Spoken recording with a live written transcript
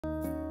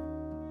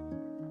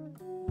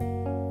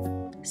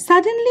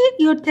Suddenly,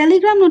 your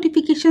Telegram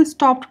notification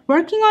stopped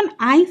working on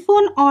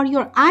iPhone or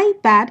your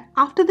iPad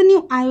after the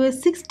new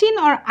iOS 16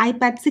 or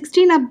iPad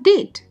 16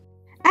 update.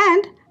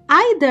 And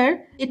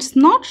either it's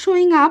not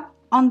showing up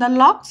on the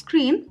lock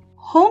screen,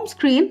 home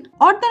screen,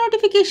 or the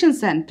notification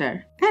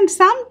center. And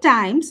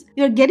sometimes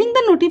you're getting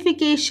the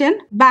notification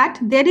but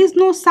there is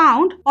no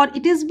sound or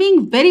it is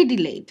being very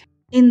delayed.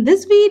 In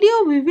this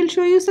video, we will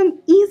show you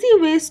some easy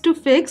ways to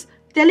fix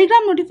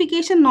Telegram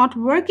notification not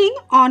working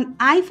on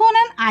iPhone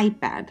and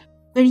iPad.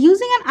 We're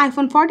using an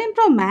iPhone 14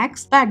 Pro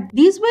Max, but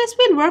these ways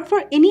will work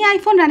for any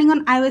iPhone running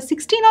on iOS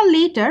 16 or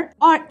later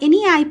or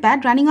any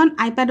iPad running on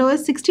iPadOS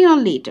 16 or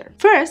later.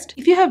 First,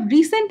 if you have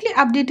recently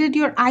updated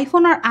your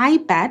iPhone or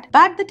iPad,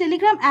 but the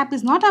Telegram app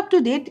is not up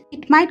to date,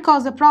 it might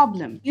cause a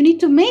problem. You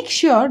need to make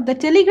sure the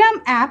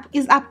Telegram app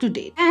is up to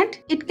date and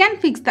it can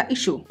fix the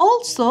issue.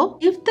 Also,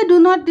 if the Do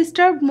Not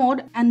Disturb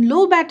mode and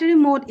low battery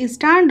mode is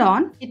turned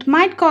on, it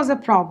might cause a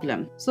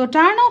problem. So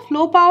turn off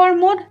low power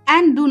mode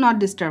and Do Not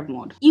Disturb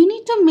mode. You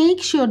need to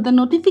make sure the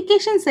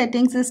notification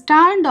settings is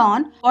turned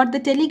on for the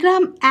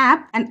Telegram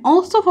app and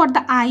also for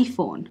the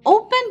iPhone.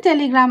 Open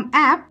Telegram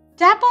app,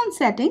 tap on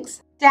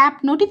settings,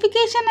 tap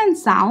notification and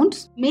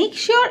sounds. Make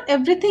sure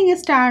everything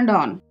is turned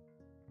on.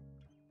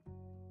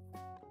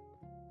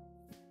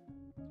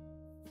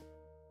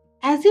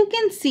 As you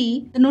can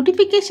see, the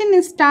notification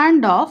is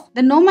turned off.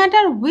 Then no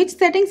matter which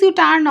settings you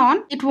turn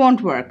on, it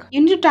won't work.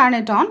 You need to turn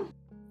it on.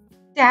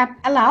 Tap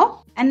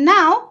allow and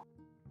now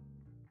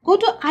go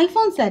to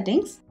iPhone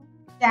settings.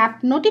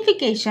 Tap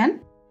notification,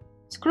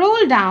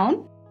 scroll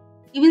down,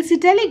 you will see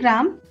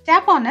Telegram,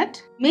 tap on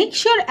it, make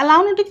sure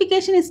allow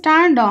notification is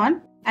turned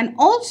on and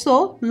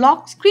also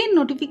lock screen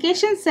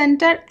notification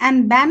center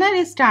and banner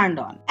is turned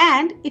on.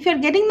 And if you're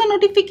getting the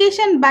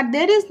notification but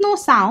there is no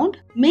sound,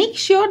 make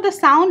sure the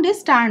sound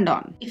is turned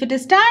on. If it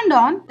is turned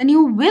on, then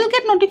you will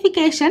get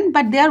notification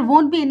but there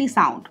won't be any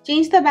sound.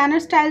 Change the banner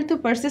style to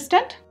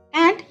persistent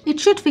and it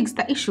should fix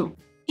the issue.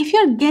 If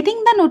you're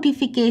getting the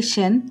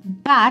notification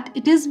but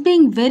it is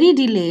being very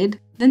delayed,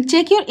 then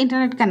check your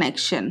internet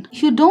connection.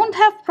 If you don't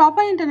have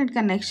proper internet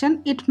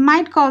connection, it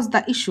might cause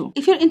the issue.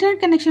 If your internet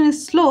connection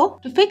is slow,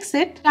 to fix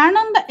it, turn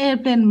on the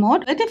airplane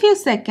mode, wait a few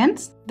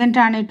seconds, then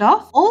turn it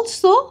off.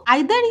 Also,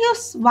 either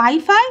use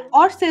Wi-Fi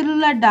or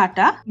cellular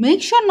data.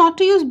 Make sure not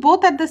to use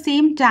both at the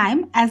same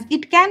time as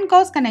it can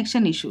cause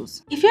connection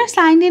issues. If you're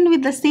signed in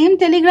with the same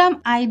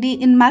Telegram ID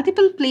in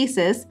multiple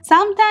places,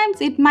 sometimes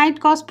it might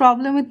cause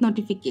problem with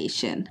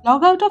notification.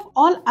 Log out of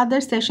all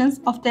other sessions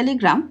of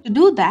Telegram. To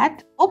do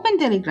that, open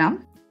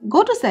Telegram,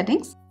 go to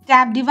settings,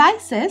 tap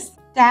devices,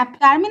 tap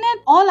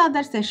terminate all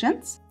other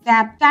sessions,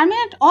 tap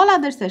terminate all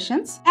other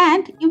sessions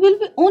and you will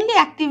be only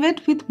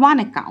activate with one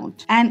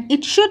account and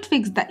it should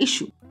fix the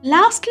issue.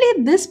 Lastly,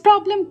 this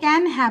problem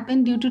can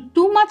happen due to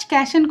too much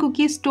cache and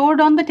cookies stored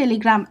on the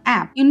Telegram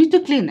app. You need to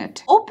clean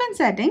it. Open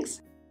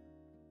settings,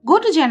 go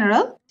to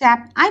general,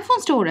 tap iPhone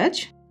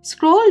storage,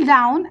 scroll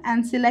down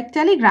and select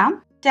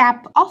Telegram,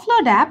 tap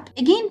offload app,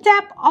 again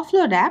tap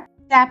offload app,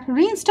 tap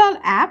reinstall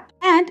app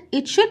and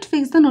it should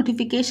fix the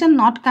notification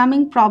not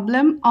coming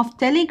problem of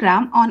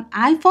Telegram on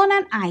iPhone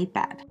and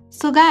iPad.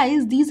 So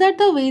guys, these are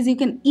the ways you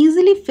can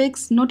easily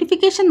fix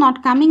notification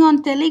not coming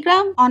on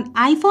Telegram on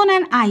iPhone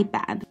and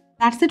iPad.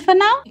 That's it for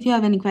now. If you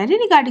have any query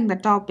regarding the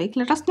topic,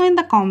 let us know in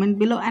the comment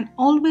below and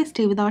always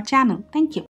stay with our channel. Thank you.